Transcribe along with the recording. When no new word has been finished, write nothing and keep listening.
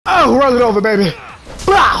Oh, roll it over, baby.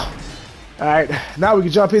 Wow. All right, now we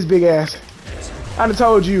can jump his big ass. I done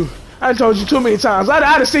told you too many times. I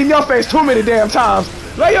done seen your face too many damn times.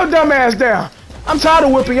 Lay your dumb ass down. I'm tired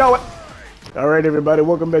of whipping your. All right, everybody,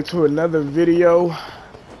 welcome back to another video.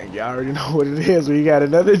 And y'all already know what it is. We got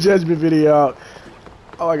another judgment video out.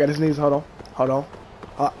 Oh, I got to sneeze. Hold on.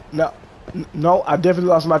 No, I definitely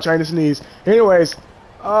lost my train to sneeze. Anyways,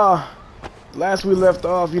 last we left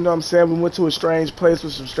off, you know what I'm saying, we went to a strange place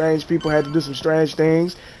with some strange people, had to do some strange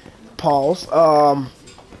things. Pause.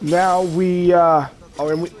 Now we, am I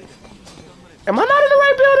not in the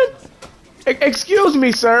right building? Excuse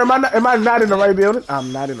me, sir. Am I not in the right building?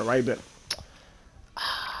 I'm not in the right building.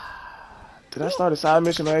 Did I start a side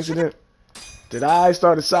mission on accident? Did I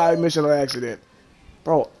start a side mission on accident?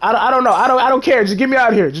 Bro, I don't know. I don't care. Just get me out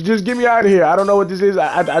of here. Just get me out of here. I don't know what this is.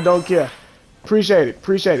 I don't care. Appreciate it.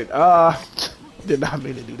 Did not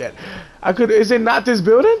mean to do that. Is it not this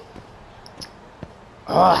building?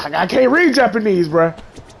 I can't read Japanese, bruh.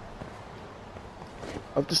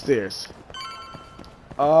 Up the stairs.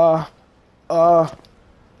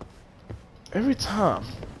 Every time.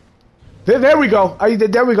 There we go.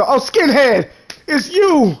 There we go. Oh, skinhead, it's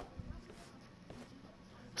you.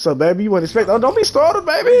 So, baby, you wouldn't expect? Oh, don't be startled,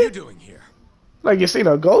 baby. What are you doing here? Like you seen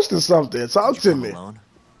a ghost or something. Talk to me. Alone?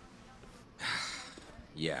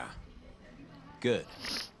 Yeah. Good.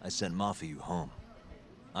 I sent Mafuyu home.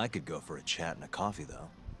 I could go for a chat and a coffee, though.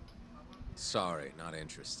 Sorry, not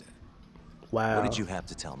interested. Wow. What did you have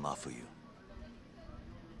to tell Mafuyu?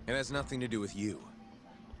 It has nothing to do with you.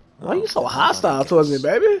 Why are you so hostile towards me,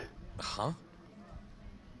 baby? Huh?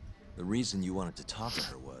 The reason you wanted to talk to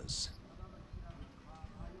her was...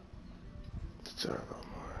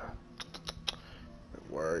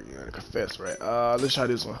 Word, you gotta confess, right? Let's try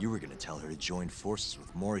this one. You were gonna tell her to join forces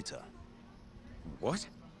with Morita. What?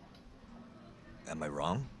 Am I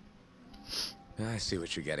wrong? I see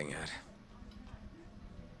what you're getting at.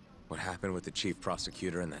 What happened with the chief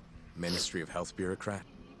prosecutor and that Ministry of Health bureaucrat?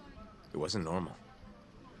 It wasn't normal.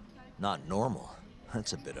 Not normal.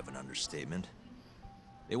 That's a bit of an understatement.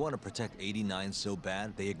 They want to protect 89 so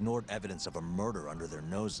bad, they ignored evidence of a murder under their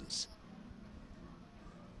noses.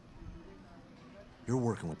 You're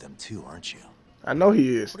working with them too, aren't you? I know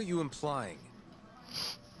he is. What are you implying?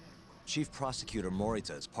 Chief Prosecutor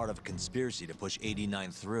Morita is part of a conspiracy to push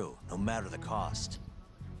 89 through, no matter the cost.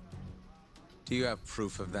 Do you have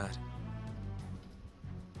proof of that?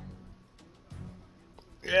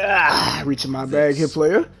 Yeah, reaching my bag here,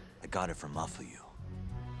 player. I got it from Mafuyu.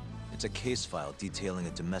 It's a case file detailing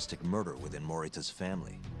a domestic murder within Morita's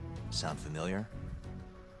family. Sound familiar?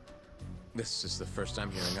 This is the first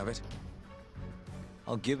I'm hearing of it.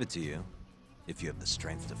 I'll give it to you, if you have the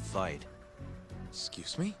strength to fight.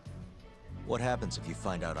 Excuse me? What happens if you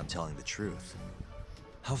find out I'm telling the truth?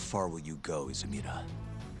 How far will you go, Izumida?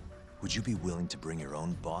 Would you be willing to bring your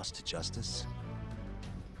own boss to justice?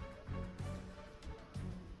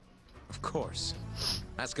 Of course.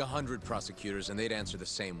 Ask 100 prosecutors and they'd answer the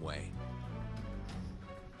same way.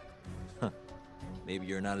 Maybe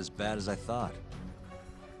you're not as bad as I thought.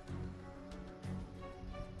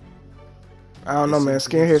 I don't know, man.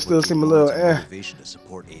 Skinhead still seem a little motivation to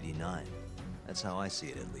support 89. That's how I see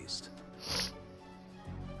it, at least.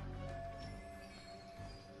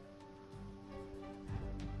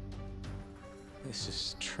 This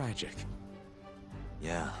is tragic.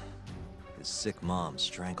 Yeah. His sick mom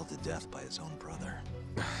strangled to death by his own brother.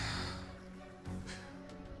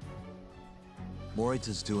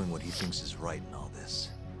 Morita's doing what he thinks is right in all this.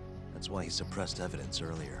 That's why he suppressed evidence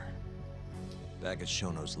earlier. Back at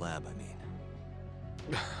Shono's lab, I mean.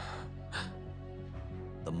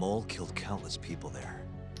 The mole killed countless people there.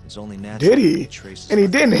 It's only natural. Did he? And he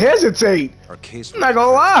didn't hesitate. Our case I'm not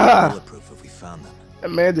gonna lie. Bulletproof if we found them. That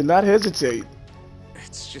man did not hesitate.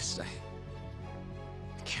 It's just I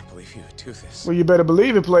can't believe you would do this. Well, you better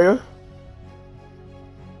believe it, player.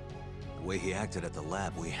 The way he acted at the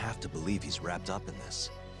lab, we have to believe he's wrapped up in this.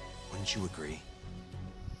 Wouldn't you agree?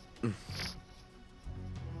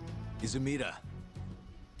 Izumida.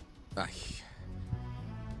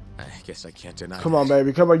 I guess I can't deny Come on, that.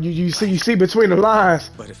 baby. Come on. You see between the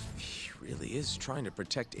lines. But if he really is trying to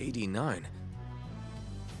protect 89,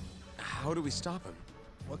 how do we stop him?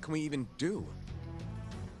 What can we even do?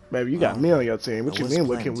 Baby, you got me on your team. What you mean,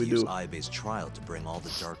 what can we do? Aibe's trial to bring all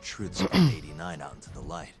the dark truths about 89 out into the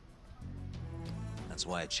light. That's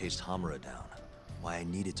why I chased Hamura down. Why I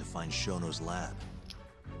needed to find Shono's lab.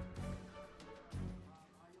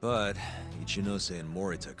 But Ichinose and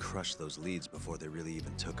Morita crushed those leads before they really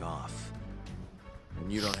even took off.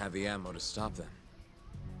 And you don't have the ammo to stop them.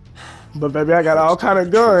 But baby, I got all kind of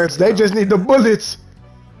guns. They just need the bullets.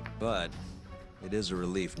 But it is a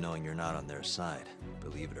relief knowing you're not on their side,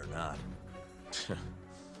 believe it or not.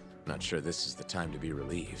 Not sure this is the time to be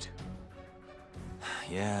relieved.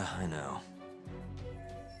 Yeah, I know.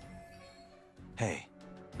 Hey.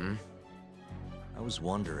 Hmm? I was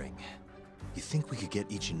wondering, you think we could get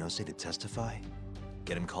Ichinose to testify?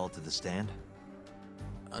 Get him called to the stand?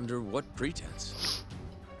 Under what pretense?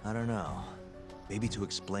 I don't know. Maybe to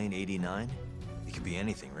explain 89? It could be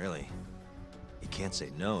anything, really. He can't say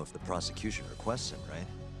no if the prosecution requests him, right?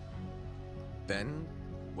 Then,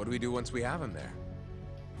 what do we do once we have him there?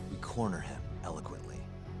 We corner him, eloquently.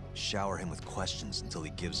 Shower him with questions until he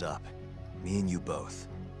gives up. Me and you both.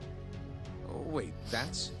 Oh, wait,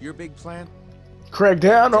 that's your big plan? Crack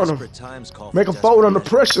down on him. Desperate times call Make for him fold desperate under measures.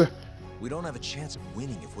 pressure. We don't have a chance of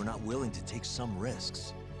winning if we're not willing to take some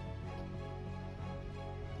risks.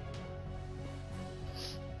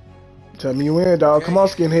 Tell me you in, dog. Come on,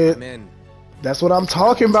 Okay, skinhead. I'm in. That's what I'm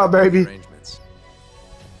talking about, baby. Arrangements.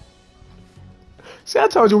 See, I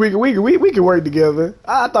told you we can work together.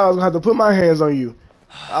 I thought I was gonna have to put my hands on you.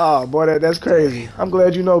 Oh boy, that's crazy. I'm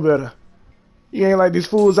glad you know better. You ain't like these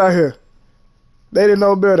fools out here. They didn't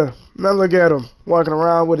know better. Now look at them walking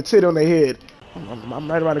around with a tit on their head.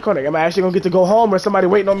 I'm right around the corner. Am I actually gonna get to go home, or somebody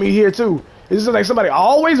waiting on me here too? It's just like somebody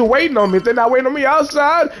always waiting on me. If they're not waiting on me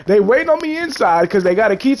outside, they waiting on me inside because they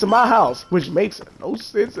got a key to my house, which makes no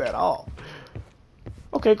sense at all.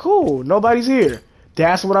 Okay, cool. Nobody's here.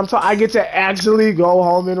 That's what I'm talking. I get to actually go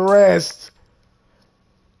home and rest.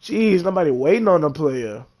 Jeez, nobody waiting on the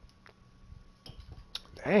player.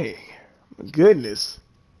 Dang, my goodness.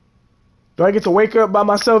 Do I get to wake up by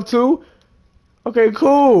myself too? Okay,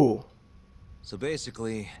 cool. So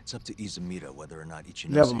basically, it's up to Izumida whether or not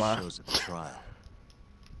Never Ichinose mind. shows at the trial.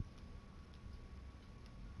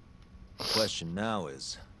 The question now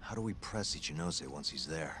is, how do we press Ichinose once he's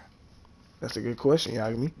there? That's a good question,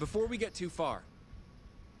 Yagami. Before we get too far,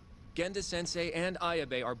 Genda-sensei and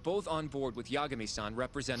Ayabe are both on board with Yagami-san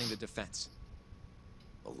representing the defense.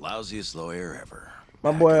 The lousiest lawyer ever.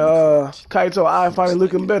 My Back boy, in the court. Kaito eye finally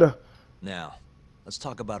looking better. Now, let's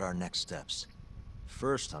talk about our next steps.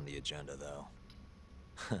 First on the agenda, though.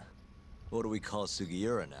 What do we call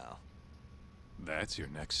Sugiura now? That's your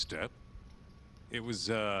next step? It was,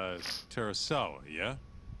 Terasawa, yeah?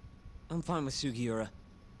 I'm fine with Sugiura.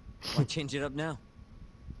 Why change it up now?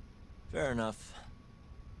 Fair enough.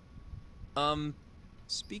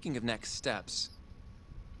 Speaking of next steps,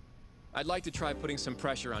 I'd like to try putting some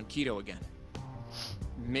pressure on Kido again.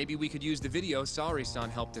 Maybe we could use the video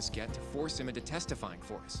Saori-san helped us get to force him into testifying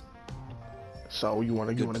for us. So you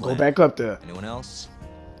wanna Good go plan. back up there? Anyone else?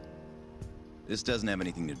 This doesn't have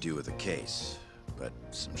anything to do with the case, but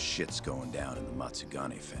some shit's going down in the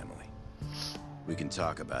Matsugane family. We can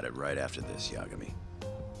talk about it right after this, Yagami.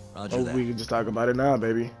 Roger Oh, that. we can just talk about it now,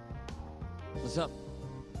 baby. What's up?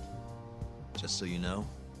 Just so you know,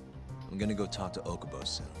 I'm gonna go talk to Okubo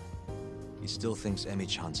soon. He still thinks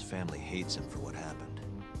Emi-chan's family hates him for what happened.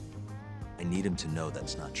 I need him to know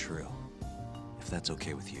that's not true. If that's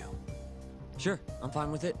okay with you. Sure, I'm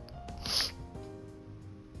fine with it.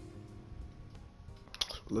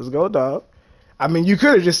 Let's go, dog. I mean, you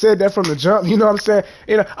could have just said that from the jump. You know what I'm saying?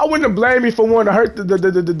 You know, I wouldn't have blamed you for wanting to hurt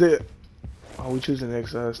the. Oh, we choose the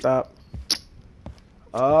next stop.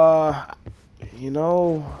 You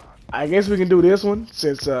know, I guess we can do this one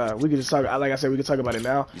since we can just talk. Like I said, we can talk about it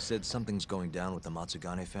now. You said something's going down with the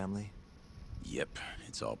Matsugane family? Yep,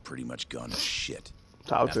 it's all pretty much gone to shit.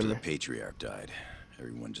 Talk After to the me. patriarch died,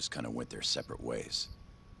 everyone just kind of went their separate ways.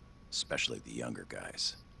 Especially the younger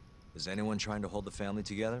guys. Is anyone trying to hold the family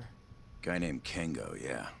together? Guy named Kengo,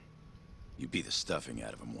 yeah. You beat the stuffing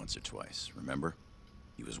out of him once or twice, remember?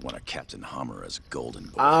 He was one of Captain Hamura's golden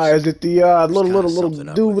boys. Ah, is it the little something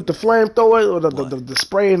up dude with with the him. flamethrower or What? the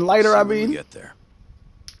spray and lighter? See I when we mean, get there.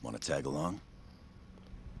 Want to tag along?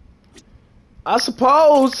 I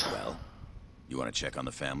suppose. Well, you want to check on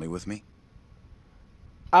the family with me?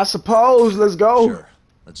 I suppose. Let's go. Sure,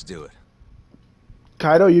 let's do it.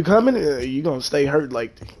 Kaido, you coming? You gonna stay hurt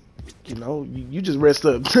like, you know? You just rest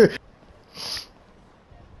up.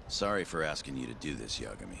 Sorry for asking you to do this,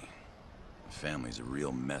 Yagami. The family's a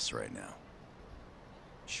real mess right now.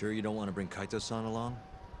 Sure you don't want to bring Kaito-san along?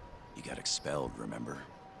 He got expelled, remember?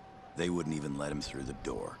 They wouldn't even let him through the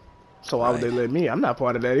door. So why would they let me? I'm not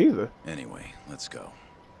part of that either. Anyway, let's go.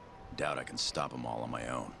 Doubt I can stop them all on my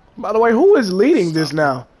own. By the way, who is leading this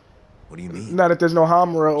now? What do you mean? Now that there's no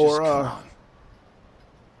Hamura Just or come on.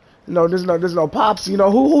 no, there's no Pops. You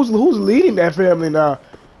know who's leading that family now?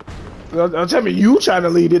 Don't tell me you trying to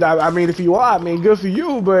lead it. I mean, if you are, I mean, good for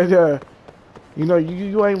you. But You know,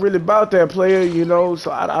 you ain't really about that, player. You know,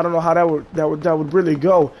 so I don't know how that would really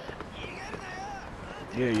go.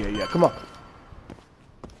 Yeah. Come on.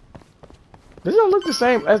 This don't look the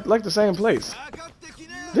same as like the same place.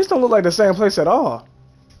 This don't look like the same place at all.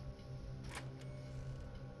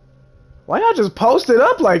 Why y'all just post it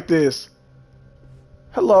up like this?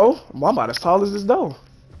 Hello, I'm about as tall as this door.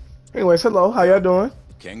 Anyways, hello, how y'all doing?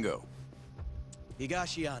 Kengo.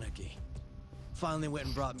 Higashi Anaki. Finally went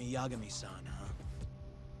and brought me Yagami-san, huh?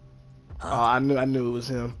 Oh, I knew it was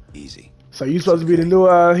him. Easy. So you supposed to be the new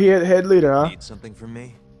head leader, huh? Need something from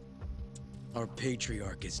me? Our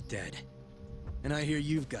patriarch is dead. And I hear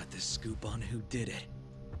you've got the scoop on who did it.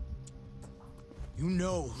 You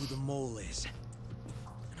know who the mole is.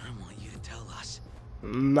 And I want you to tell us.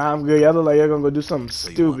 Nah, I'm good. Y'all look like y'all gonna go do something So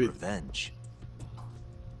you want stupid. revenge?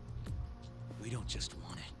 We don't just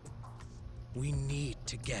want it. We need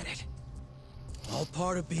to get it. All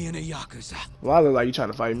part of being a Yakuza. Well, I look like you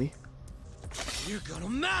trying to fight me. You're gonna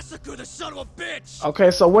massacre the son of a bitch! Okay,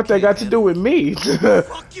 so what they got to do with me?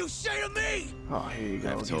 Fuck you say to me! Oh, here you go.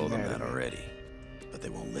 I've told them that already, but they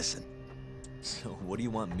won't listen. So what do you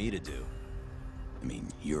want me to do? I mean,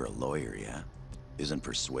 you're a lawyer, yeah? Isn't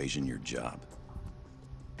persuasion your job?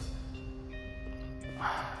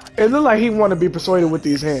 It looked like he wanted to be persuaded with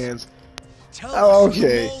these hands. Tell Oh, us who the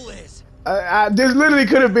okay. mole is. This literally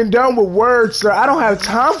could have been done with words, sir. I don't have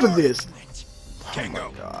time for this.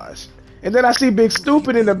 Kengo. Gosh. And then I see Big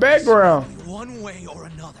Stupid in the background. One way or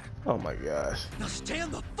another. Oh my gosh. Now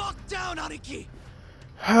stand the fuck down, Aniki!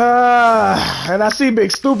 And I see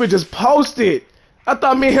Big Stupid just posted. I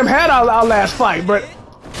thought me and him had our last fight, but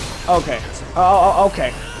okay.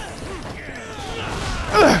 Okay.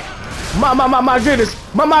 My goodness.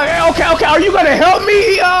 Okay. Are you gonna help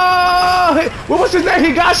me? What's his name?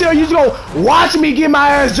 Higashi? Or you just gonna watch me get my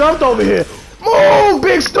ass jumped over here? Move,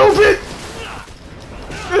 Big Stupid!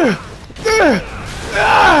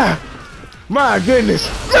 My goodness.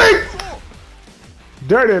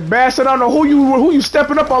 Dirty bastard, I don't know who you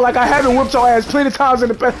stepping up on like I haven't whipped your ass plenty times in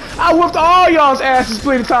the past. I whipped all y'all's asses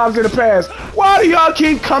plenty times in the past. Why do y'all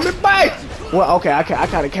keep coming back? Well, okay, I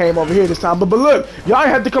kind of came over here this time, but look, y'all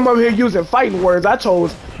have to come over here using fighting words. I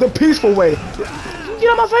chose the peaceful way. Get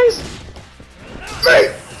out my face.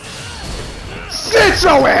 Hey! Sit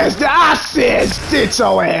your ass down. I said sit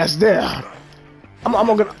your ass down. I'm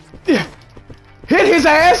gonna hit his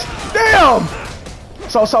ass. Damn.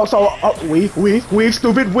 So, weave,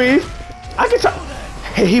 stupid, weave. I can tell.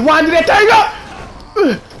 Hey, he winded that thing up.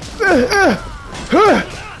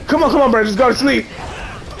 Come on, bro. Just go to sleep.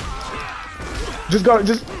 Just go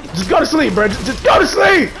to sleep, bro. Just go to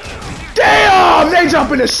sleep. Damn, they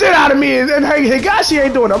jumping the shit out of me, and hey, Higashi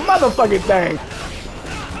ain't doing a motherfucking thing.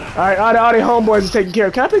 All right, all the homeboys is taken care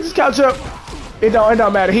of. Can I pick this couch up? It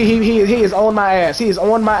don't matter. He is on my ass. He is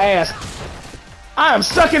on my ass. I am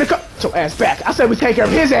stuck in the car. So ass back. I said we take care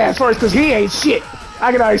of his ass first because he ain't shit.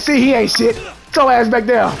 I can already see he ain't shit. So ass back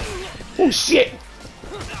down. Oh shit.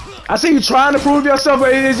 I see you trying to prove yourself,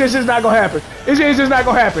 but it's just not gonna happen. It's just not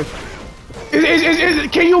gonna happen.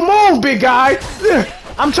 Can you move, big guy?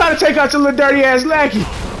 I'm trying to take out your little dirty ass lackey.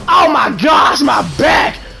 Oh my gosh, my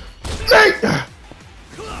back.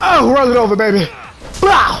 Oh, roll it over, baby.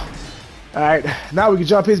 Wow. All right, now we can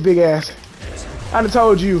jump his big ass. I done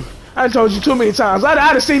told you too many times. I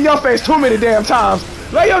done seen your face too many damn times.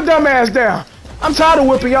 Lay your dumb ass down. I'm tired of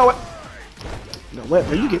whipping your. You know what,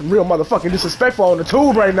 man? You getting real motherfucking disrespectful on the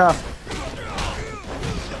tube right now.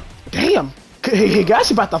 Damn.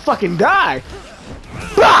 Higashi about to fucking die.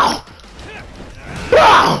 Bow!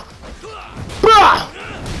 Bow! Bow!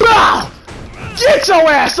 Bow! Get your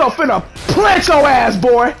ass up and plant your ass,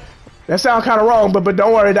 boy. That sounds kind of wrong, but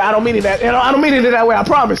don't worry. I don't mean it that. I don't mean it that way. I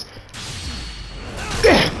promise.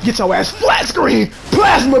 Get your ass flat screen,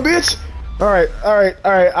 plasma, bitch. All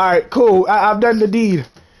right. Cool. I've done the deed.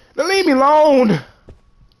 Now leave me alone.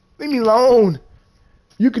 Leave me alone.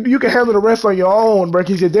 You can handle the rest on your own, bro.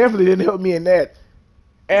 Because you definitely didn't help me in that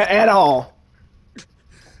at all.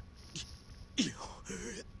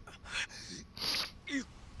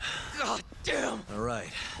 God damn. All right.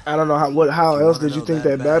 I don't know how else did you think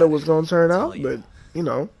that battle was gonna turn out, but you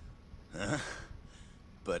know.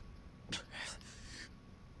 But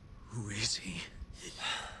Who is he?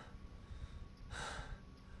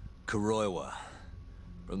 Kuroiwa,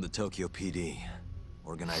 from the Tokyo PD,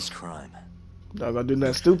 organized crime. Don't go do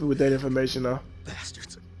nothing stupid with that information, though.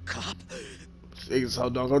 Bastard's a cop. So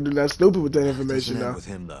don't go do nothing stupid with that information, Doesn't end though. with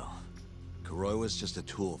him though. Kuroiwa's just a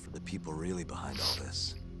tool for the people really behind all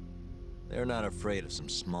this. They're not afraid of some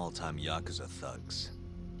small-time Yakuza thugs.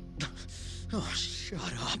 Oh, shut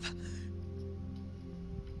up.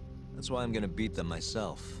 That's why I'm gonna beat them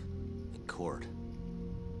myself. In court.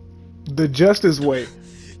 The justice way.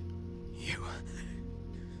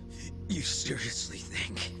 You seriously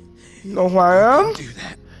think You know who I am? do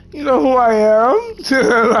that? You know who I am?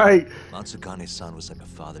 Like, Matsugane-san was like a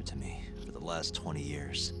father to me for the last 20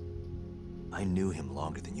 years. I knew him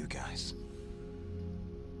longer than you guys.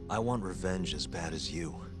 I want revenge as bad as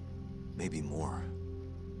you. Maybe more.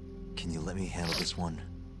 Can you let me handle this one?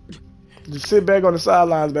 just sit back on the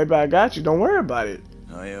sidelines, baby. I got you. Don't worry about it.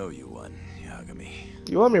 I owe you one, Yagami.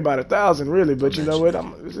 You owe me about 1,000, really, but you know what?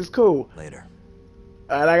 It's cool. Later.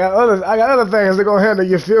 Alright, I got other things they're gonna handle,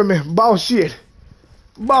 you feel me? Bullshit.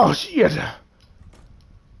 Bullshit.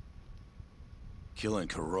 Killing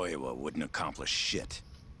Kuroiwa wouldn't accomplish shit.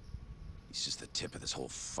 He's just the tip of this whole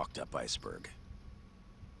fucked up iceberg.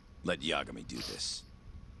 Let Yagami do this.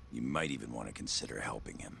 You might even want to consider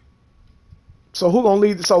helping him. So who gonna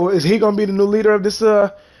lead? So is he gonna be the new leader of this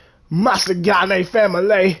Matsugane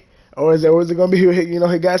family, or is it gonna be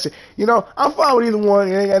Higashi? You know, I'm fine with either one.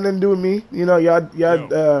 It ain't got nothing to do with me. You know,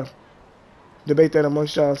 y'all debate that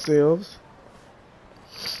amongst yourselves.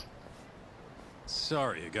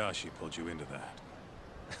 Sorry Higashi pulled you into that.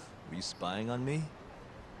 Were you spying on me?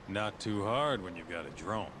 Not too hard when you've got a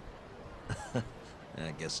drone.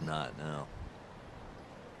 I guess not, no.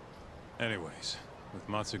 Anyways, with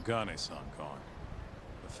Matsugane-san gone,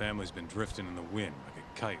 the family's been drifting in the wind like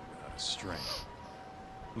a kite without a string.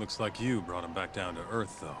 Looks like you brought him back down to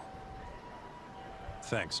earth, though.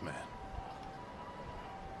 Thanks, man.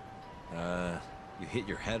 You hit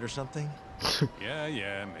your head or something?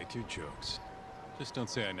 Yeah, make your jokes. Just don't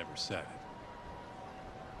say I never said it.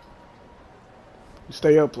 You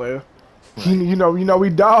stay up, player. Right. You know, we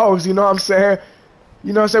dogs. You know what I'm saying?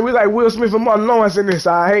 You know what I'm saying? We like Will Smith and Martin Lawrence in this.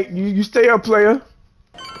 I hate you. You stay up, player.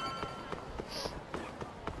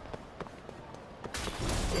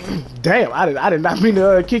 Damn, I did not mean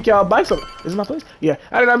to kick y'all bikes over. Is it my place? Yeah,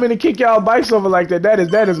 I did not mean to kick y'all bikes over like that. That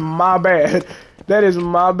is my bad. That is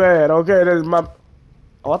my bad. Okay, that is my.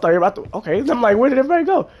 Oh, I thought you were about to. Okay, I'm like, where did everybody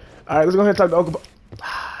go? All right, let's go ahead and talk to Okubo.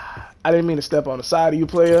 I didn't mean to step on the side of you,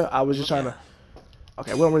 player. I was just trying to.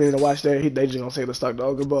 Okay, we don't really need to watch that. They just gonna say let's talk to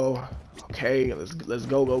Okubo. Okay, let's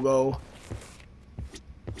go.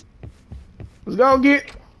 Let's go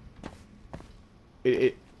get.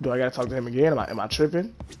 Do I gotta talk to him again? Am I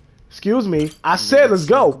tripping? Excuse me. I said let's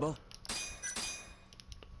go. What's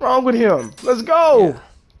wrong with him? Let's go. Yeah.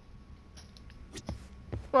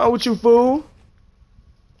 What's wrong with you, fool?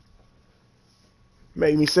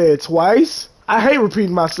 Make me say it twice. I hate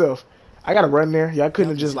repeating myself. I gotta run there. Y'all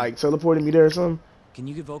couldn't have just like teleported me there or something. Can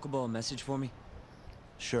you give Okubo a message for me?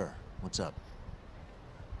 Sure. What's up?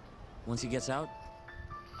 Once he gets out,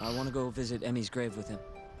 I want to go visit Emi's grave with him.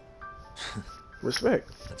 Respect.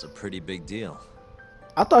 That's a pretty big deal.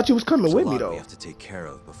 I thought you was coming with me There's a lot though. we have to take care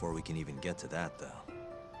of before we can even get to that, though.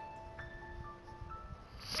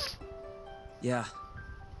 Yeah.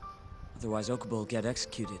 Otherwise, Okubo will get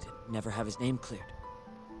executed and never have his name cleared.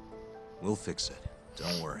 We'll fix it.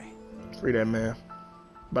 Don't worry. Free that man.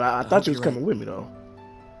 But I thought you was coming with me though.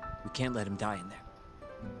 We can't let him die in there.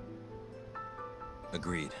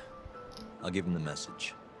 Agreed. I'll give him the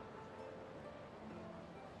message.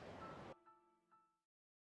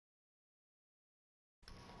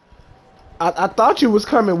 I thought you was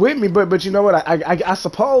coming with me, but you know what? I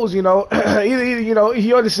suppose either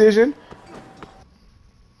your decision.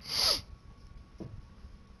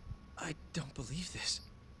 I don't believe this.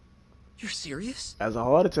 You're serious? As a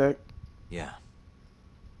heart attack. Yeah.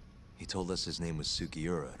 He told us his name was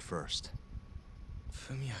Sugiura at first.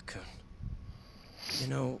 Fumiya-kun. You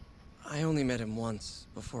know, I only met him once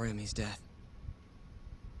before Emi's death.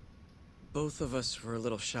 Both of us were a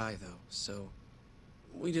little shy though, so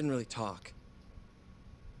we didn't really talk.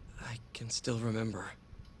 I can still remember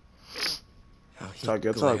how he glared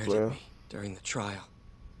at me during the trial.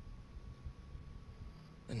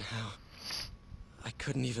 And how I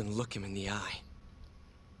couldn't even look him in the eye.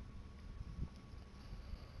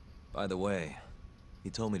 By the way, he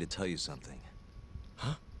told me to tell you something.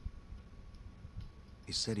 Huh?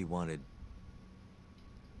 He said he wanted...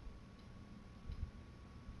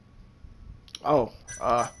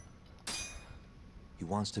 He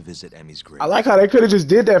wants to visit Emi's grave. I like how they could have just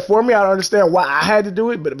did that for me. I don't understand why I had to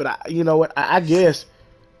do it, but you know what? I guess.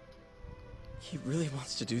 He really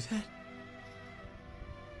wants to do that?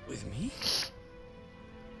 With me?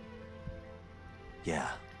 Yeah.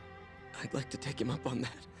 I'd like to take him up on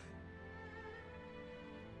that.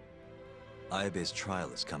 Ayabe's trial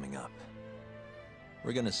is coming up.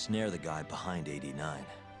 We're gonna snare the guy behind 89.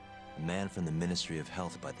 A man from the Ministry of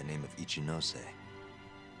Health by the name of Ichinose.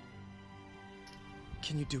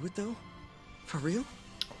 Can you do it though? For real?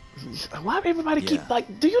 Why everybody keep Yeah.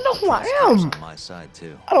 like? Do you know who I Scar's am? on my side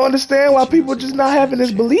too. I don't understand why Ichino people said just he not won't having stand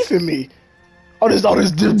this a belief chance. in me. Oh, there's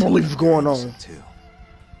disbelief going on. Too.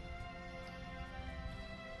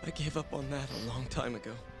 I gave up on that a long time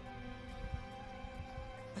ago.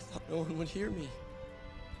 I thought no one would hear me.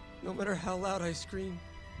 No matter how loud I screamed.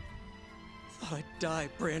 I thought I'd die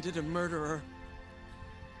branded a murderer.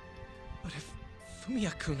 But if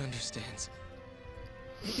Fumiya-kun understands,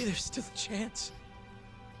 maybe there's still a chance.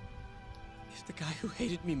 If the guy who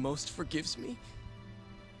hated me most forgives me,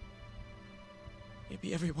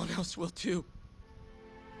 maybe everyone else will too.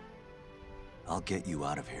 I'll get you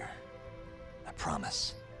out of here. I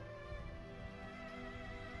promise.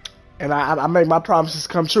 And I make my promises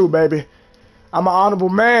come true, baby. I'm an honorable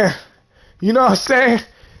man. You know what I'm saying?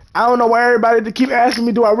 I don't know why everybody to keep asking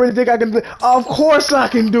me, do I really think I can do it? Of course I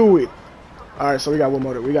can do it. Alright, so we got one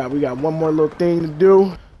more. We got one more little thing to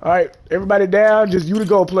do. Alright, everybody down, just you to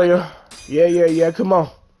go, player. Yeah, come on.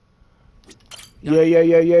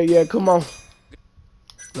 Yeah, come on.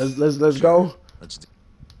 Let's go. Let's do.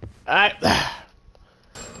 Alright.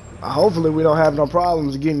 Hopefully we don't have no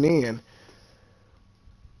problems getting in.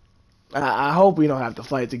 I hope we don't have to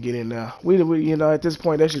fight to get in there. We you know, at this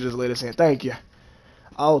point they should just let us in. Thank you.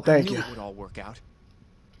 Oh, thank I knew you. it would all work out.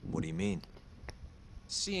 What do you mean?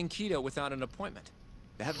 Seeing Kido without an appointment.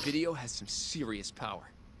 That video has some serious power.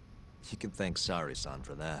 You can thank Sari-san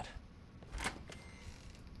for that.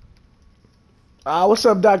 What's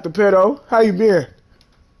up, Dr. Pedo? How you been?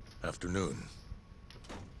 Afternoon.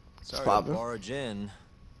 Sorry to poppin'. barge in.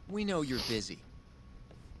 We know you're busy.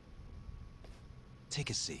 Take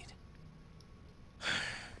a seat.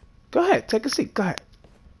 Go ahead, take a seat. Go ahead.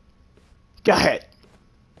 Go ahead.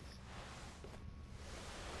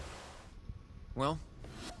 Well,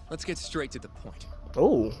 let's get straight to the point.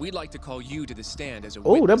 Oh. We'd like to call you to the stand as a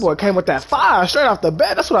Oh, that witness. boy came with that fire straight off the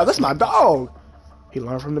bat. That's my dog. He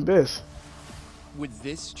learned from the best. Would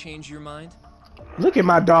this change your mind? Look at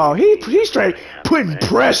my dog. He straight putting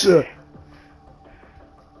pressure.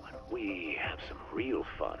 We have some real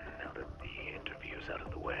fun now that the interview's out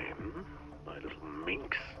of the way, my little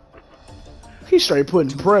minx. He straight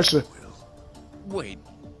putting pressure. Wait,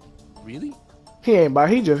 really? He ain't by.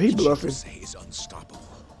 He bluffing. Ichino is unstoppable,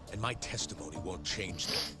 and my testimony won't change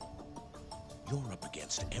that. You're up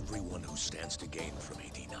against everyone who stands to gain from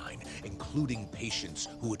 89, including patients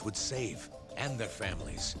who it would save, and their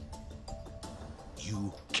families.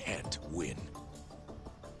 You can't win.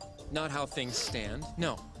 Not how things stand,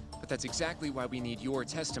 no. But that's exactly why we need your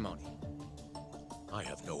testimony. I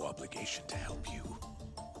have no obligation to help you.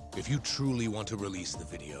 If you truly want to release the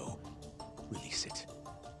video, release it.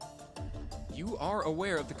 You are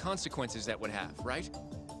aware of the consequences that would have, right?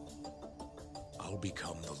 I'll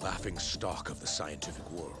become the laughing stock of the scientific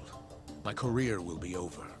world. My career will be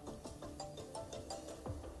over.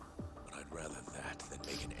 But I'd rather that than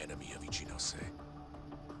make an enemy of Ichinose.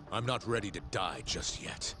 I'm not ready to die just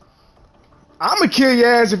yet. I'ma kill your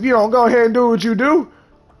ass if you don't go ahead and do what you do.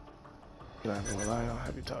 You're not gonna lie, I'll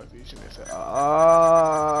have you talk to each and every.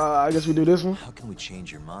 I guess we do this one. How can we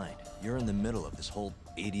change your mind? You're in the middle of this whole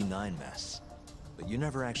 89 mess. But you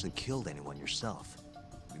never actually killed anyone yourself.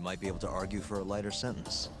 We might be able to argue for a lighter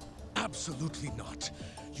sentence. Absolutely not.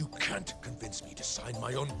 You can't convince me to sign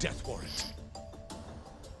my own death warrant.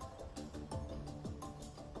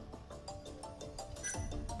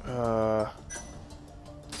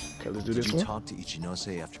 Okay, let's do Did this you one. talk to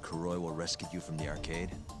Ichinose after Kuroiwa rescued you from the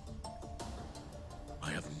arcade?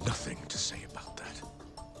 I have nothing to say about that.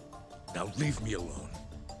 Now leave me alone.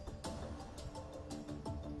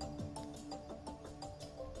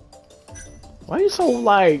 Why you so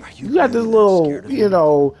like? you You got this really that little, scared of you me?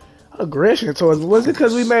 know, aggression towards me. Was it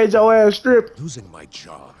because we made your ass strip? Losing my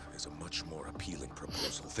job is a much more appealing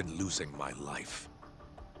proposal than losing my life.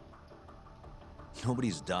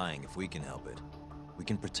 Nobody's dying if we can help it. We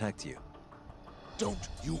can protect you. Don't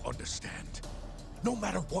you understand? No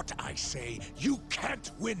matter what I say, you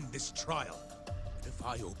can't win this trial. And if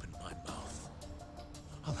I open my mouth,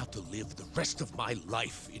 I'll have to live the rest of my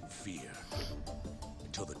life in fear.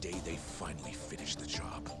 Until the day they finally finish the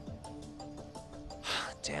job.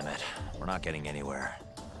 Damn it. We're not getting anywhere.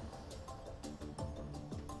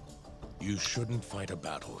 You shouldn't fight a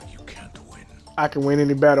battle you can't win. I can win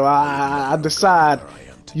any battle. I decide. Where I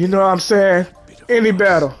am today, You know what I'm saying? bit of Any us.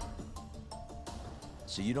 battle.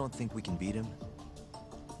 So you don't think we can beat him?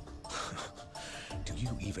 Do you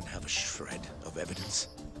even have a shred of evidence?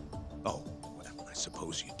 Oh, well, I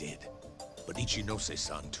suppose you did. But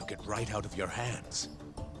Ichinose-san took it right out of your hands.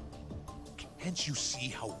 Can't you see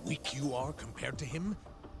how weak you are compared to him?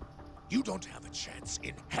 You don't have a chance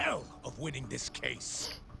in hell of winning this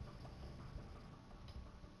case.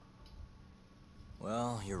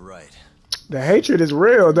 Well, you're right. The hatred is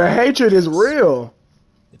real. The hatred is real.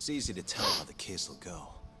 It's easy to tell how the case will go.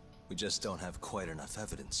 We just don't have quite enough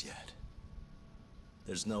evidence yet.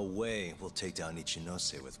 There's no way we'll take down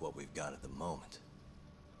Ichinose with what we've got at the moment.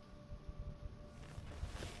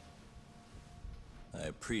 I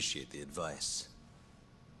appreciate the advice.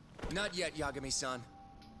 Not yet, Yagami-san.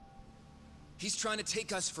 He's trying to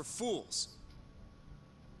take us for fools.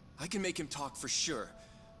 I can make him talk for sure.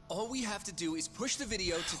 All we have to do is push the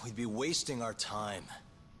video to... We'd be wasting our time.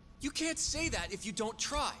 You can't say that if you don't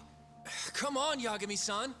try. Come on,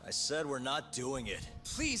 Yagami-san. I said we're not doing it.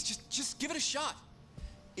 Please, just give it a shot.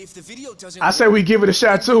 If the video doesn't I say we give it a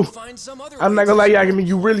shot too. I'm not gonna lie, Yagami,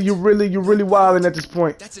 you really wilding at this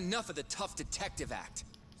point. That's enough of the tough detective act.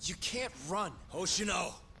 You can't run.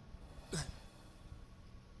 Hoshino.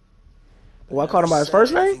 Well, I called him by his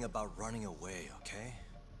first name? Nothing about running away, okay?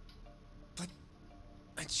 But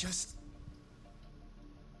I don't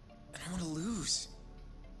want to lose.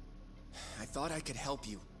 I thought I could help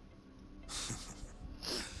you.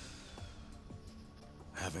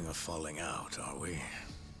 Having a falling out, are we?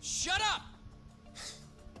 Shut up!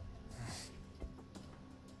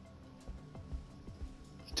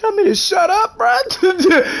 Tell me to shut up, bro.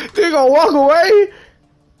 They gonna walk away?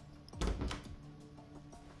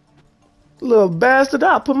 Little bastard,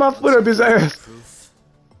 I'll put my foot up his ass. Proof.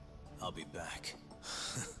 I'll be back.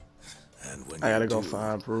 And when I gotta you go do,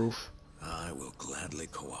 find proof. I will gladly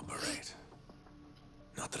cooperate.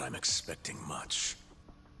 Not that I'm expecting much.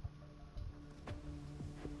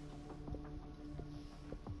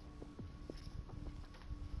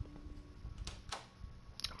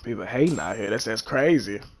 People hating out here. That's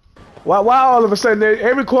crazy. Why all of a sudden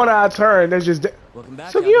every corner I turn there's just Welcome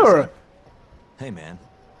back, Sugiura. Hey, man.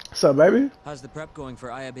 What's up, baby? How's the prep going for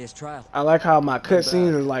Ayabe's trial? I like how my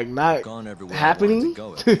cutscenes is like not happening.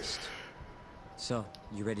 So,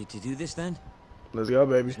 you ready to do this then? Let's go,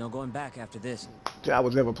 baby. There's no going back after this. I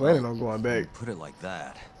was never planning on going back. Put it like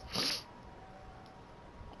that.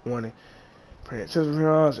 Wanting so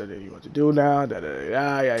then you want to do now?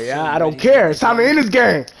 I don't care. It's time to end this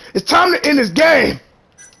game. It's time to end this game.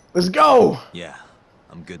 Let's go. Yeah,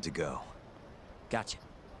 I'm good to go. Gotcha.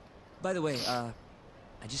 By the way, I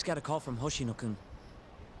just got a call from Hoshino-kun.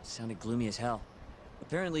 Sounded gloomy as hell.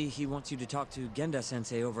 Apparently, he wants you to talk to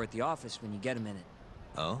Genda-sensei over at the office when you get a minute.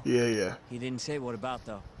 Oh? Yeah. He didn't say what about,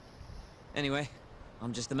 though. Anyway,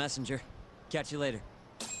 I'm just the messenger. Catch you later.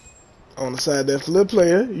 On the side, that flip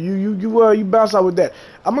player, you bounce out with that.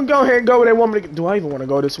 I'm gonna go ahead and go with that woman. Do I even want to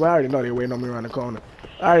go this way? I already know they're waiting on me around the corner.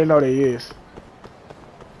 I already know they is.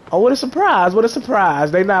 Oh, what a surprise! What a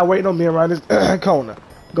surprise! They not waiting on me around this corner.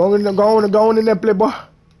 Going in there, playboy.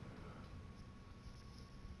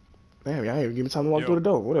 Damn, y'all ain't even give me time to walk through the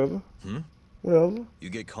door. Whatever. Whatever. You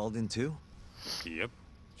get called in too? Yep.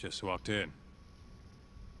 Just walked in.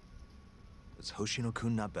 Is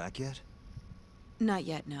Hoshino-kun not back yet? Not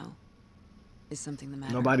yet, no. Is something the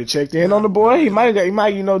matter? Nobody checked in on the boy. He might,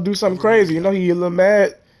 do something crazy. You know, he a little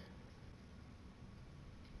mad.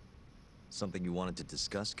 Something you wanted to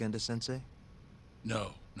discuss, Genda-sensei?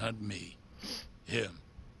 No, not me. Him.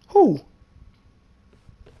 Who?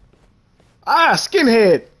 Ah,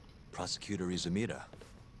 skinhead. Prosecutor Izumida.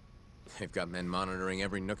 They've got men monitoring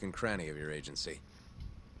every nook and cranny of your agency.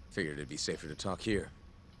 Figured it'd be safer to talk here.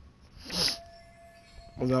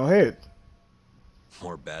 Well, go ahead.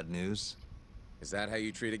 More bad news? Is that how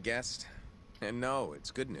you treat a guest? And no, it's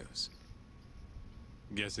good news.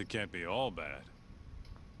 Guess it can't be all bad.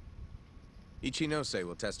 Ichinose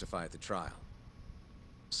will testify at the trial.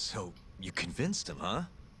 So, you convinced him, huh?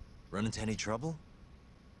 Run into any trouble?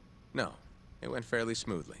 No, it went fairly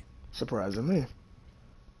smoothly. Surprising me.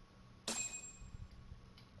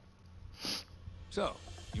 So,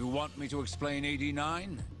 you want me to explain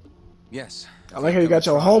 89? Yes. I like how you got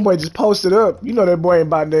your homeboy just posted up. You know that boy ain't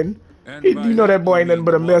about nothing. You know that boy ain't nothing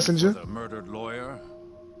but a messenger. The murdered lawyer?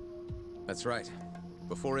 That's right.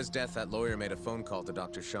 Before his death, that lawyer made a phone call to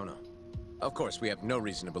Dr. Shono. Of course, we have no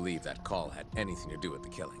reason to believe that call had anything to do with the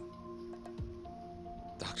killing.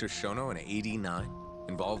 Dr. Shono and 89?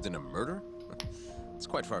 Involved in a murder? It's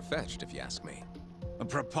quite far-fetched, if you ask me. A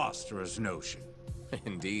preposterous notion.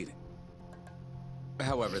 Indeed.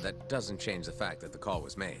 However, that doesn't change the fact that the call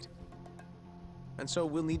was made. And so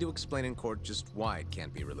we'll need to explain in court just why it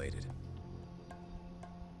can't be related.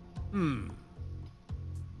 And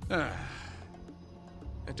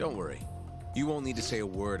don't worry. You won't need to say a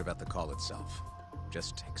word about the call itself.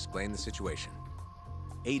 Just explain the situation.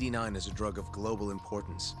 89 is a drug of global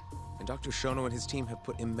importance, and Dr. Shono and his team have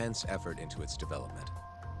put immense effort into its development.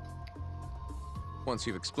 Once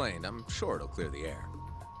you've explained, I'm sure it'll clear the air.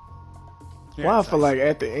 Well, I feel like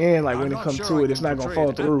at the end, like when it comes to it, it's not gonna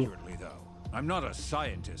fall through. I'm not a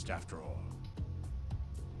scientist after all.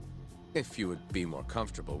 If you would be more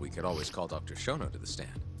comfortable, we could always call Dr. Shono to the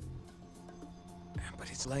stand. But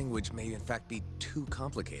his language may in fact be too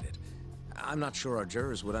complicated. I'm not sure our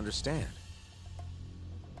jurors would understand.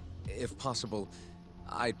 If possible,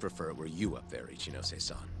 I'd prefer it were you up there,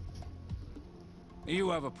 Ichinose-san. You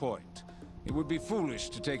have a point. It would be foolish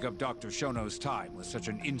to take up Dr. Shono's time with such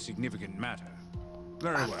an insignificant matter.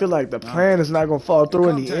 Very well. I feel like the plan is not gonna fall through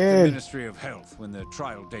in the Contact end. the Ministry of Health when the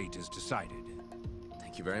trial date is decided.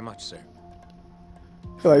 Thank you very much, sir.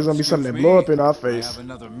 I feel like it's gonna be something that blow up in our I face. have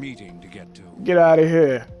another meeting to get to. Get out of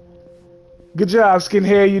here. Good job,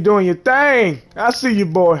 Skinhead. You doing your thing. I see you,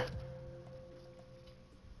 boy.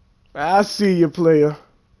 I see you, player.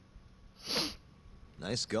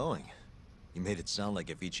 Nice going. You made it sound like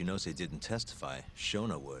if Ichinose didn't testify,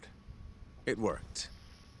 Shono would. It worked.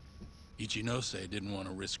 Ichinose didn't want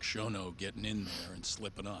to risk Shono getting in there and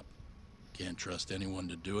slipping up. Can't trust anyone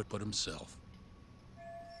to do it but himself.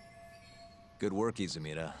 Good work,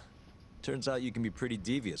 Izumida. Turns out you can be pretty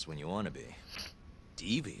devious when you want to be.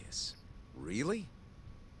 Devious? Really?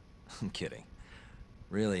 I'm kidding.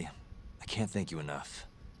 Really, I can't thank you enough.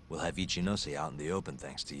 We'll have Ichinose out in the open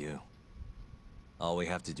thanks to you. All we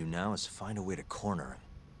have to do now is find a way to corner him.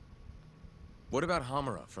 What about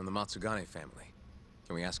Hamura from the Matsugane family?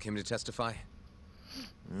 Can we ask him to testify?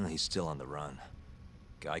 He's still on the run.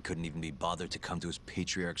 Guy couldn't even be bothered to come to his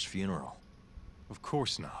patriarch's funeral. Of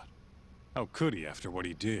course not. How could he after what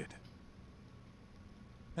he did?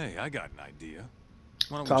 Hey, I got an idea.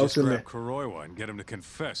 Why don't we just grab Kuroiwa and get him to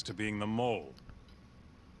confess to being the mole?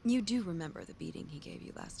 You do remember the beating he gave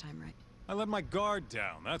you last time, right? I let my guard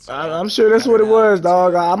down, that's all. I'm sure that's what it was,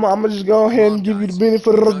 dog. I'm gonna just go ahead and give you the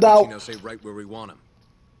benefit of the doubt. Ichinose right where we want him.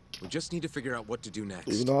 We just need to figure out what to do next.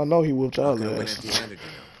 You know, I know he whooped y'all Win ass. empty-handed, you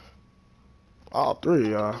know. All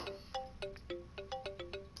three, y'all.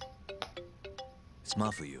 It's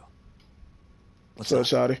Mafuyu. What's up,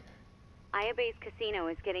 shawty? Ayabe's casino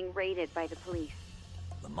is getting raided by the police.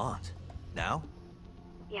 Lamont? Now?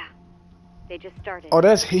 Yeah. They just started.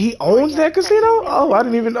 Oh, he owns that casino? Oh, I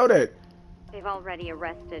didn't even know that. They've already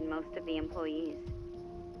arrested most of the employees.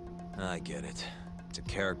 I get it. It's a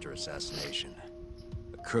character assassination.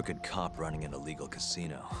 A crooked cop running an illegal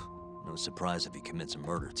casino. No surprise if he commits a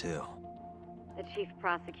murder, too. The chief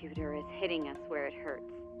prosecutor is hitting us where it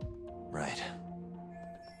hurts. Right.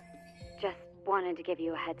 Just wanted to give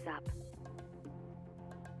you a heads up.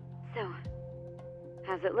 So,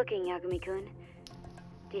 how's it looking, Yagami-kun?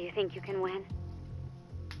 Do you think you can win?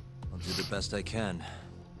 I'll do the best I can.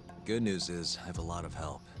 Good news is, I have a lot of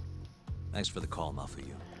help. Thanks for the call,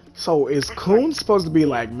 Mafuyu. So is Kun supposed to be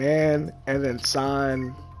like man, and then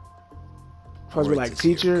San supposed to be like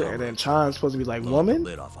teacher, and then Chan's supposed to be like woman?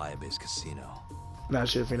 Lid off Ayabe's casino. Not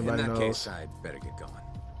sure if anybody knows. In that case, I'd better get going.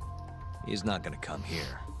 He's not gonna come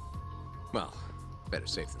here. Well, better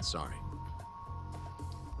safe than sorry.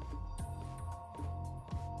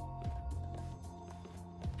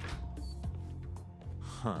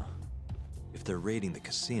 Huh. If they're raiding the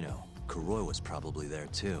casino, Kuroi was probably there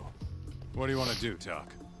too. What do you want to do,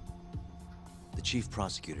 Tak? The chief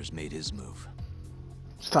prosecutor's made his move.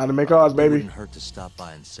 It's time to make ours, baby. It wouldn't hurt to stop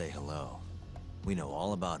by and say hello. We know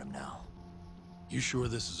all about him now. You sure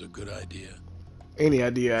this is a good idea? Any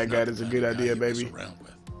idea I got is a good idea, baby.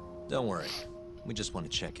 Don't worry. We just want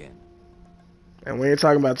to check in. And we ain't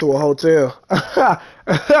talking about to a hotel.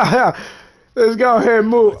 Let's go ahead and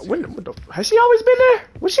move. Has she always been there?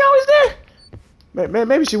 Was she always there?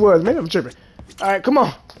 Maybe she was. Maybe I'm tripping. All right, come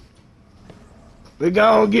on. Let's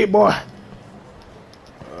go and get, boy.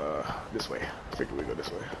 This way. I figured we go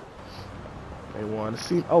this way. They want to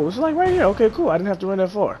see. Oh, it's like right here. Okay, cool. I didn't have to run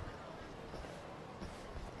that far.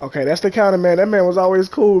 Okay, that's the counter, man. That man was always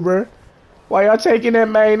cool, bro. Why y'all taking that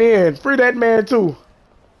man in? Free that man too.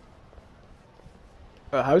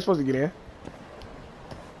 How we supposed to get in?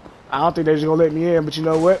 I don't think they're just gonna let me in, but you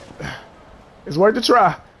know what? It's worth a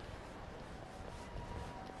try.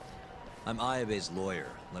 I'm Ayabe's lawyer.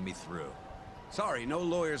 Let me through. Sorry, no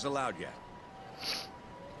lawyers allowed yet.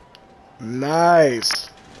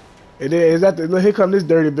 Nice. It is that the here come this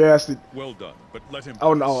dirty bastard. Well done, but let him.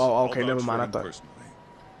 Oh no! Oh, okay, never mind. I thought. Personally.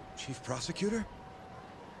 Chief Prosecutor?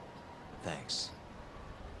 Thanks.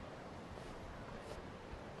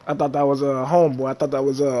 I thought that was a homeboy. I thought that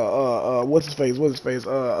was what's his face? What's his face?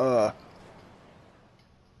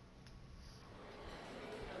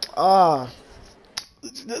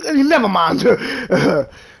 Never mind.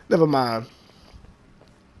 Never mind.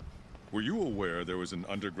 Were you aware there was an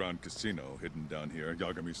underground casino hidden down here,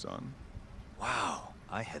 Yagami-san? Wow,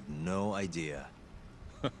 I had no idea.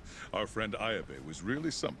 Our friend Ayabe was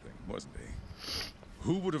really something, wasn't he?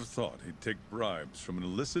 Who would have thought he'd take bribes from an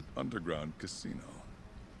illicit underground casino?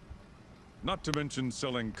 Not to mention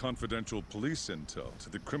selling confidential police intel to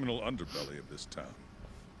the criminal underbelly of this town.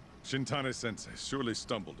 Shintane-sensei surely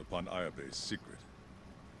stumbled upon Ayabe's secret.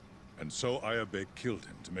 And so Ayabe killed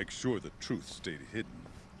him to make sure the truth stayed hidden.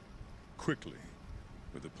 Quickly,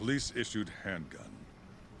 with a police-issued handgun.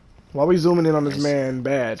 Why are we zooming in on this man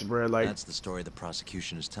badge, bro? Like, that's the story the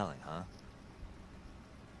prosecution is telling, huh?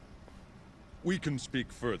 We can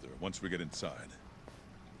speak further once we get inside.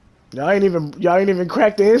 Y'all ain't even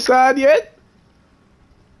cracked the inside yet?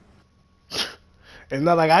 It's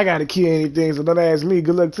not like I gotta key anything, so don't ask me.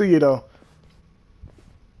 Good luck to you though.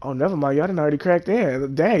 Oh, never mind. Y'all done already cracked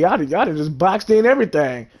in. Dang, y'all done just boxed in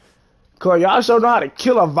everything. Cause y'all sure know how to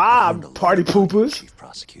kill a vibe, party poopers. Chief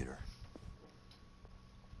Prosecutor.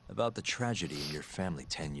 About the tragedy in your family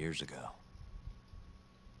 10 years ago.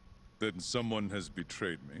 Then someone has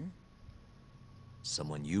betrayed me?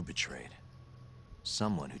 Someone you betrayed.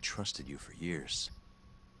 Someone who trusted you for years.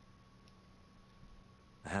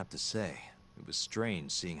 I have to say, it was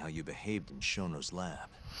strange seeing how you behaved in Shono's lab.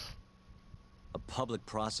 A public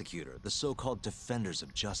prosecutor, the so-called defenders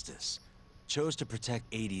of justice, chose to protect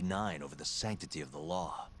 89 over the sanctity of the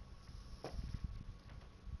law.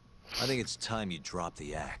 I think it's time you drop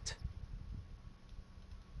the act.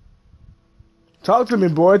 Talk to me,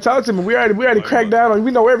 boy. Talk to me. We already cracked down on you.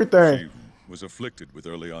 We know everything. She was afflicted with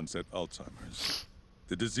early onset Alzheimer's.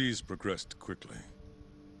 The disease progressed quickly.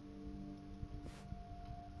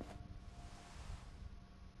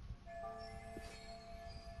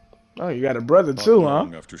 Oh, you got a brother too, huh?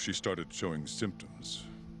 Long after she started showing symptoms,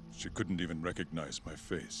 she couldn't even recognize my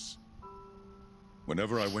face.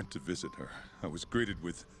 Whenever I went to visit her, I was greeted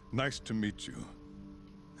with, "Nice to meet you,"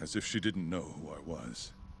 as if she didn't know who I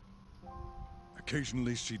was.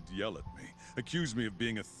 Occasionally she'd yell at me, accuse me of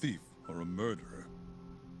being a thief or a murderer.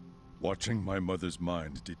 Watching my mother's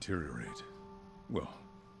mind deteriorate, well,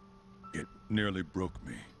 it nearly broke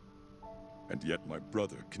me. And yet my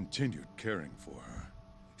brother continued caring for her.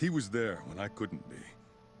 He was there when I couldn't be,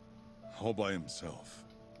 all by himself.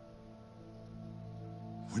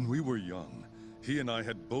 When we were young, he and I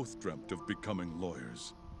had both dreamt of becoming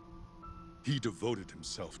lawyers. He devoted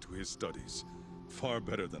himself to his studies, far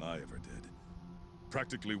better than I ever did.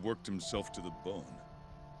 Practically worked himself to the bone.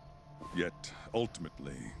 Yet,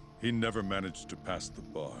 ultimately, he never managed to pass the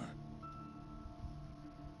bar.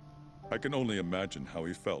 I can only imagine how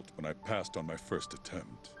he felt when I passed on my first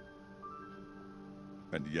attempt.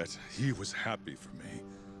 And yet, he was happy for me,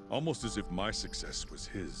 almost as if my success was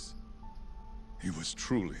his. He was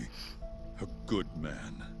truly a good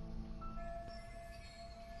man.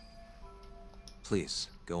 Please,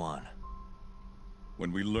 go on.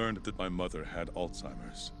 When we learned that my mother had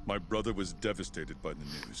Alzheimer's, my brother was devastated by the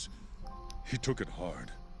news. He took it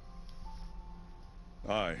hard.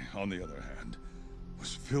 I, on the other hand,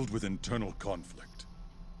 was filled with internal conflict.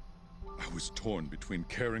 I was torn between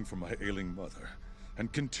caring for my ailing mother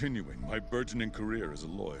and continuing my burgeoning career as a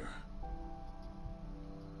lawyer.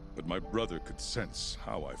 But my brother could sense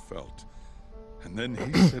how I felt, and then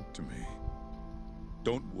he said to me,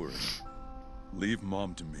 "Don't worry. Leave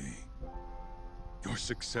Mom to me. Your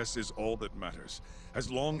success is all that matters. As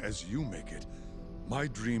long as you make it, my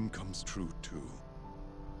dream comes true too."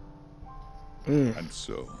 And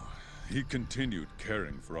so, he continued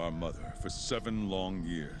caring for our mother for 7 long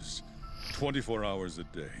years, 24 hours a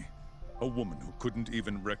day. A woman who couldn't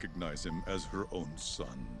even recognize him as her own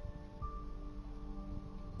son.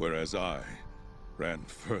 Whereas I ran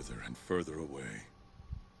further and further away.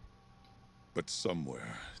 But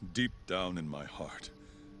somewhere, deep down in my heart,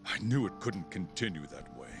 I knew it couldn't continue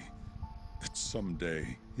that way. That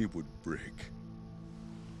someday he would break.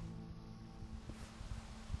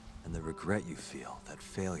 And the regret you feel, that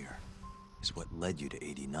failure, is what led you to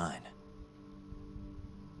 89.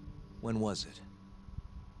 When was it?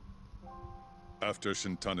 After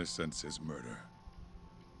Shintane-sensei's murder.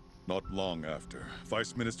 Not long after,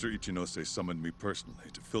 Vice Minister Ichinose summoned me personally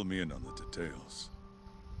to fill me in on the details.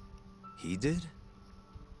 He did?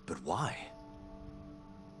 But why?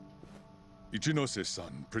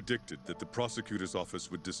 Ichinose-san predicted that the prosecutor's office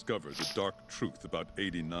would discover the dark truth about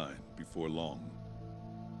 89 before long.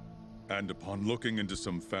 And upon looking into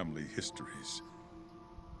some family histories,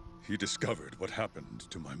 he discovered what happened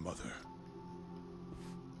to my mother.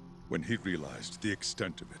 When he realized the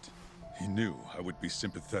extent of it, He knew I would be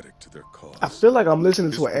sympathetic to their cause. I feel like I'm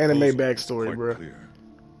listening to His an anime proposal was backstory, quite bro. clear.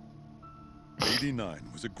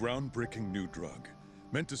 89 was a groundbreaking new drug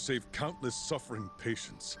meant to save countless suffering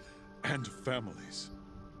patients and families.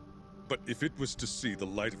 But if it was to see the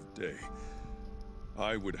light of day,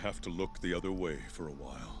 I would have to look the other way for a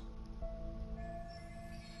while.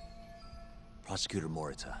 Prosecutor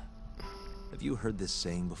Morita, have you heard this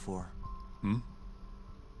saying before?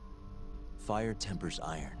 Fire tempers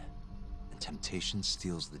iron, and temptation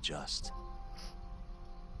steals the just.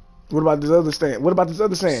 What about this other saying? What about this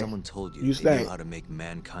other saying? Someone told you they knew how to make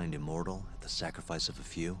mankind immortal at the sacrifice of a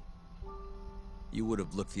few. You would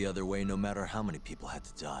have looked the other way no matter how many people had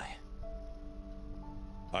to die.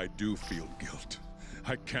 I do feel guilt.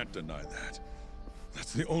 I can't deny that.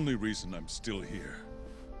 That's the only reason I'm still here.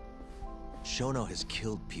 Shono has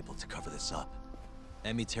killed people to cover this up.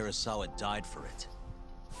 Emi Terasawa died for it.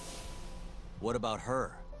 What about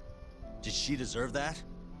her? Did she deserve that?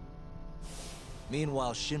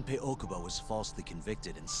 Meanwhile, Shinpei Okubo was falsely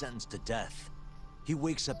convicted and sentenced to death. He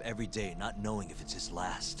wakes up every day not knowing if it's his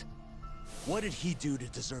last. What did he do to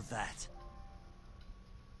deserve that?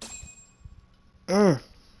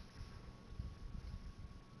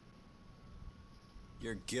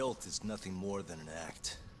 Your guilt is nothing more than an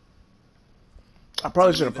act. I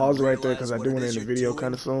probably should have paused it right there because I do want to end the video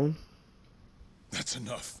kind of soon. That's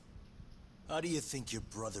enough. How do you think your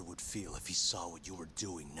brother would feel if he saw what you were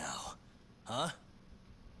doing now? Huh?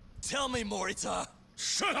 Tell me, Morita!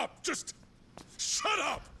 Shut up! Just shut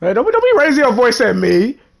up! Hey, don't be raising your voice at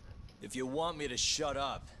me. If you want me to shut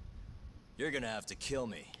up, you're gonna have to kill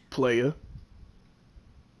me. Player.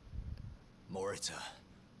 Morita,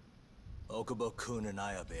 Okubo-kun and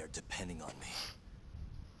Ayabe are depending on me.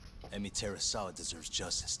 Emi Terasawa deserves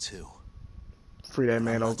justice too. Free that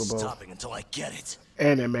man, I'm not Okubo. stopping until I get it.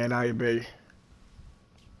 And that man, Ayabe.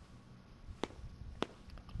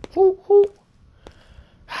 Whoo.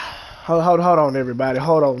 Hold on, everybody.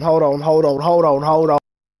 Hold on.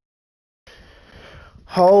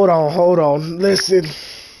 Listen,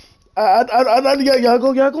 y'all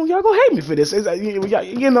go hate me for this.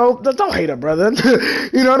 You know, don't hate her, brother.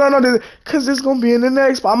 No, because it's gonna be in the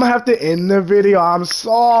next. But I'm gonna have to end the video. I'm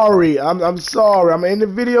sorry. I'm sorry. I'm gonna end the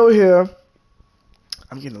video here.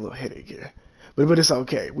 I'm getting a little headache here, but it's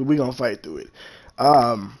okay. We gonna fight through it.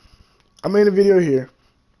 I'm in the video here.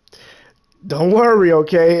 Don't worry,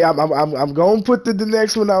 okay? I'm gonna put the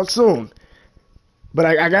next one out soon, but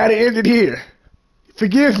I gotta end it here.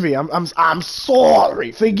 Forgive me. I'm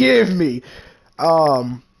sorry. Forgive me.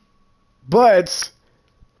 But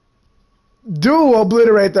do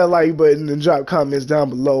obliterate that like button and drop comments down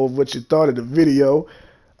below of what you thought of the video.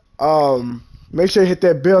 Make sure you hit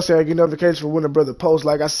that bell so I get notifications for when a brother posts.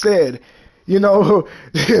 Like I said, don't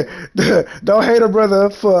hate a brother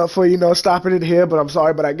for stopping it here, but I'm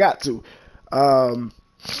sorry, but I got to. I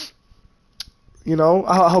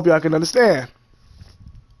hope y'all can understand.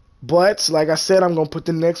 But like I said, I'm gonna put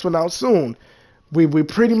the next one out soon. We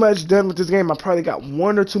pretty much done with this game. I probably got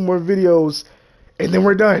 1 or 2 more videos, and then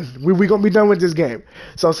we're done. We gonna be done with this game.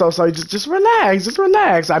 So just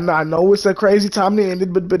relax. I know it's a crazy time to end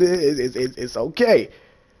it, but it's okay.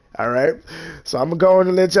 All right. So I'm gonna go on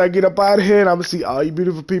and let y'all get up out of here, and I'm gonna see all you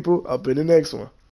beautiful people up in the next one.